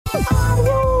Are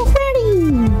you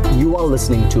ready? You are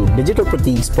listening to Digital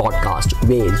Pratik's podcast,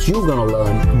 where you're gonna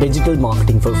learn digital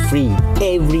marketing for free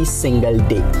every single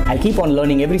day. I'll keep on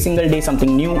learning every single day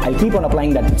something new. I'll keep on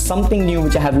applying that something new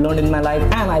which I have learned in my life,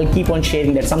 and I'll keep on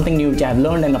sharing that something new which I have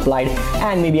learned and applied,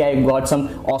 and maybe I got some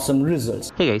awesome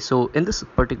results. Hey guys, so in this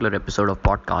particular episode of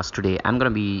podcast today, I'm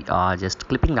gonna be just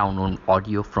clipping down on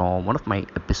audio from one of my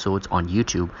episodes on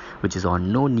YouTube, which is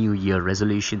on No New Year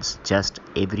Resolutions, Just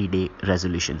Everyday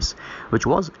Resolutions, which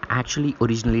was actually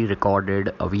originally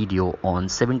recorded a video on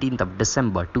 17th of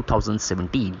December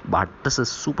 2017, but this is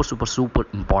super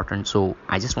important, so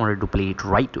I just wanted to play it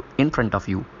right in front of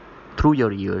you through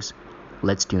your ears.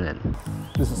 Let's tune in.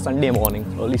 This is Sunday morning,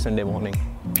 early Sunday morning,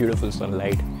 beautiful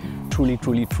sunlight. Truly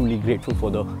grateful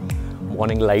for the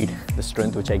morning light, the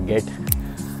strength which I get.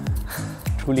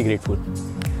 Truly grateful.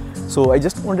 So I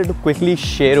just wanted to quickly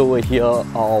share over here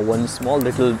one small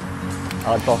little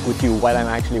talk with you while I'm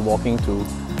actually walking through,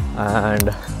 and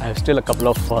I have still a couple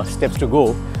of steps to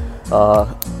go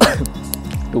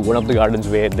to one of the gardens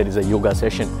where there is a yoga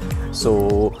session.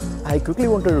 So I quickly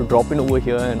wanted to drop in over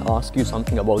here and ask you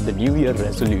something about the New Year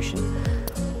resolution.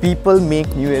 People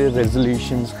make New Year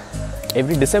resolutions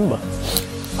every December,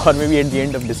 or maybe at the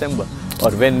end of December,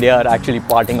 or when they are actually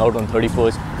partying out on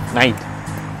 31st night.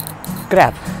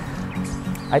 Crap.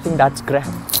 I think that's crap.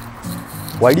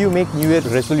 Why do you make New Year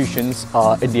resolutions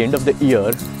at the end of the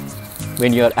year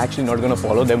when you are actually not going to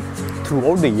follow them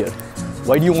throughout the year?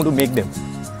 Why do you want to make them?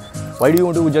 Why do you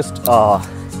want to just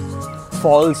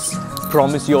false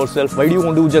promise yourself? Why do you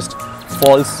want to just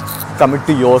false commit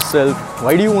to yourself?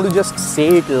 Why do you want to just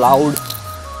say it loud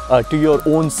to your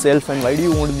own self, and why do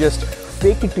you want to just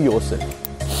fake it to yourself?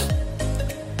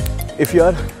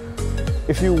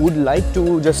 If you would like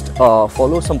to just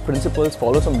follow some principles,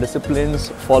 follow some disciplines,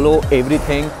 follow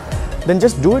everything, then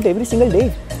just do it every single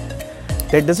day.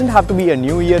 There doesn't have to be a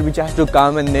new year which has to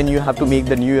come and then you have to make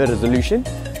the New Year resolution.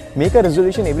 Make a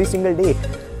resolution every single day.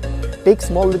 Take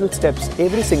small little steps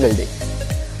every single day.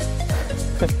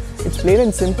 It's plain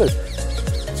and simple.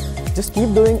 Just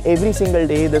keep doing every single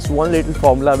day this one little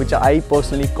formula which I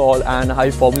personally call, and I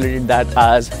formulated that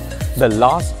as the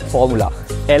LAST formula,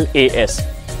 LAS.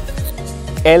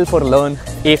 L for learn,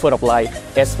 A for apply,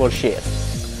 S for share.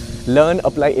 Learn,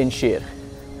 apply and share.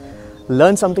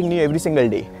 Learn something new every single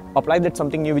day. Apply that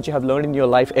something new which you have learned in your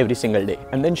life every single day.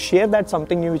 And then share that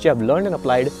something new which you have learned and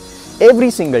applied every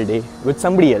single day with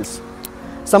somebody else.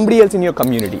 Somebody else in your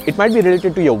community. It might be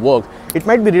related to your work. It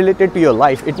might be related to your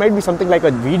life. It might be something like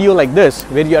a video like this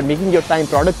where you are making your time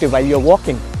productive while you're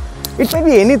walking. It might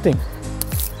be anything.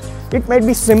 It might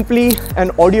be simply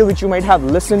an audio which you might have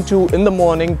listened to in the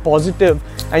morning, positive,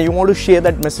 and you want to share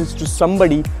that message to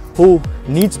somebody who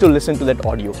needs to listen to that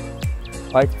audio,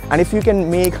 right? And if you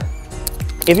can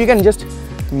just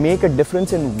make a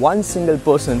difference in one single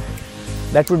person,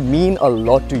 that would mean a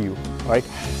lot to you, right?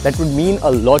 That would mean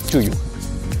a lot to you.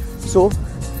 So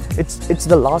it's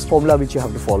the last formula which you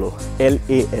have to follow,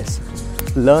 LAS.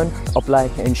 Learn, apply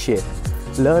and share.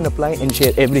 Learn, apply and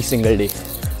share every single day.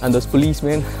 And those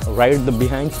policemen right at the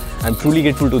behind, I'm truly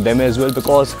grateful to them as well,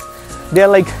 because they are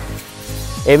like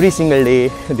every single day,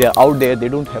 they are out there, they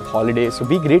don't have holidays. So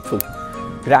be grateful.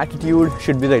 Gratitude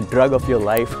should be the drug of your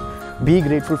life. Be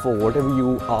grateful for whatever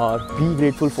you are, be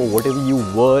grateful for whatever you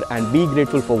were, and be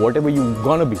grateful for whatever you're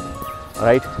gonna be,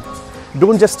 right?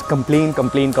 Don't just complain.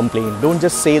 Don't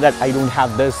just say that I don't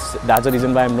have this, that's the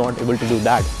reason why I'm not able to do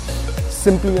that.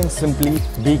 Simply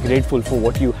be grateful for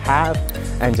what you have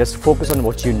and just focus on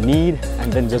what you need,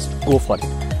 and then just go for it.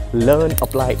 Learn,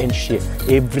 apply and share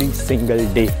every single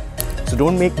day. So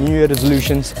don't make New Year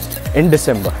resolutions in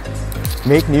December.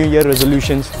 Make New Year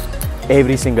resolutions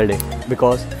every single day,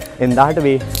 because in that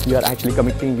way you are actually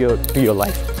committing to your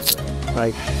life,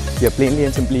 right? You're plainly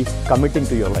and simply committing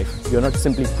to your life. You're not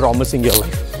simply promising your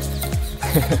life.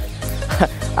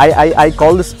 I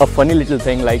call this a funny little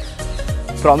thing, like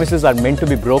promises are meant to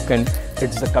be broken.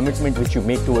 It's a commitment which you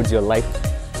make towards your life.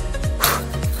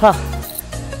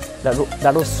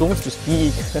 That was so much to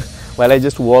speak. While I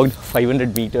just walked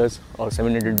 500 meters or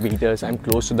 700 meters, I'm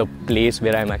close to the place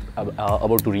where I'm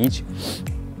about to reach.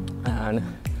 And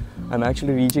I'm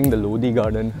actually reaching the Lodi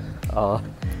Garden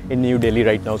in New Delhi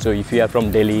right now. So if you are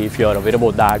from Delhi, if you are aware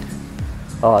about that,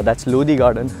 that's Lodi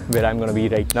Garden where I'm going to be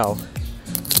right now.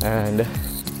 And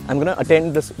I'm going to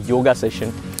attend this yoga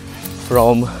session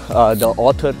from the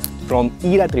author, from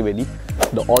Ira Trivedi,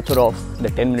 the author of the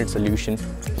 10-minute solution,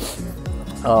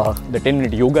 the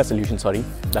 10-minute yoga solution,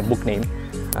 that book name.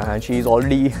 And she's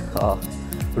already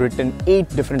written 8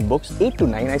 different books, 8 to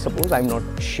 9 I suppose, I'm not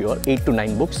sure, 8 to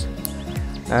 9 books.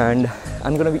 And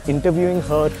I'm going to be interviewing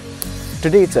her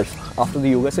today itself after the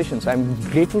yoga session. So I'm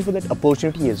grateful for that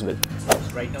opportunity as well.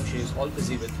 Right now she is all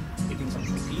busy with eating some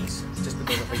cookies just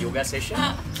because of a yoga session.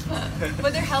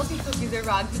 But they're healthy cookies, they're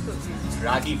ragi cookies.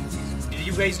 Ragi cookies. Did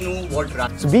you guys know what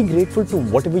ragi? So be grateful to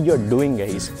whatever you're doing,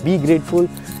 guys. Be grateful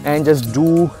and just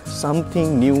do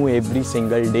something new every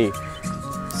single day.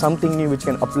 Something new which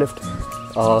can uplift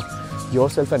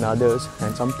yourself and others,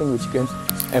 and something which can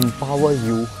empower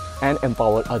you and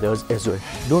empower others as well.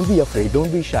 Don't be afraid, don't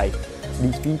be shy.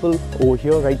 These people over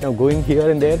here right now going here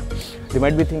and there, they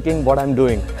might be thinking what I'm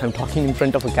doing. I'm talking in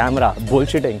front of a camera,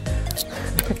 bullshitting.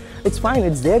 It's fine,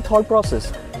 it's their thought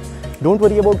process. Don't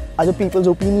worry about other people's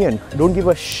opinion. Don't give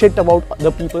a shit about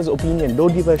other people's opinion.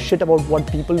 Don't give a shit about what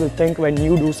people will think when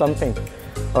you do something.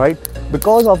 Alright?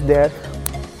 Because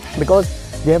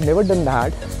they have never done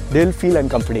that, they'll feel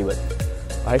uncomfortable.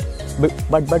 Right?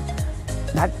 But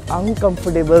that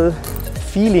uncomfortable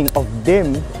feeling of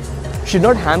them should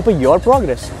not hamper your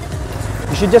progress.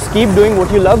 You should just keep doing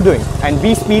what you love doing and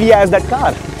be speedy as that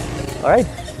car. Alright?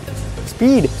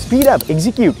 Speed up,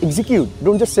 execute.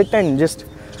 Don't just sit and just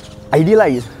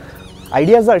idealize.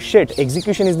 Ideas are shit,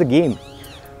 execution is the game.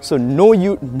 So no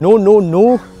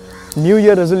New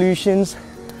Year resolutions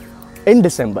in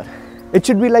December. It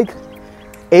should be like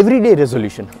everyday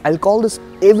resolution. I'll call this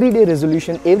everyday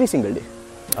resolution every single day.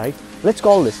 Right? Let's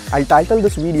call this. I'll title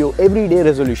this video Everyday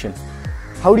Resolution.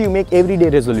 How do you make everyday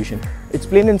resolution? It's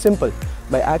plain and simple.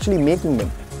 By actually making them.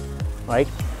 Right?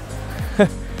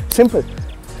 Simple.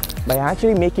 By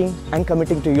actually making and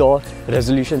committing to your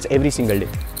resolutions every single day.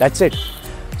 That's it.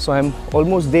 So I'm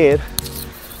almost there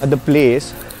at the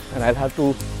place, and I'll have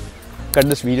to cut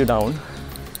this video down.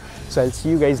 So I'll see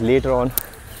you guys later on.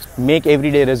 Make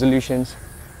everyday resolutions.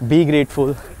 Be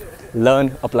grateful.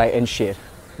 Learn, apply and share.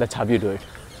 That's how you do it.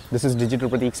 This is Digital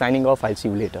Pratik signing off. I'll see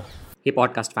you later. Hey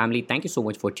podcast family, thank you so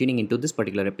much for tuning into this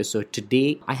particular episode.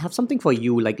 Today I have something for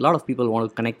you. Like a lot of people want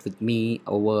to connect with me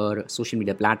over social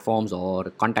media platforms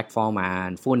or contact form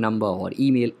and phone number or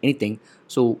email, anything.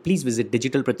 So please visit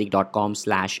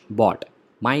digitalpratik.com/bot.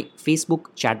 My Facebook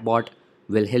chatbot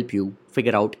will help you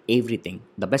figure out everything,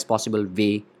 the best possible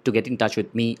way to get in touch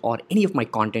with me or any of my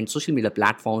content, social media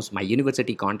platforms, my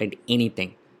university content,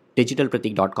 anything.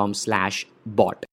 digitalpratik.com/bot.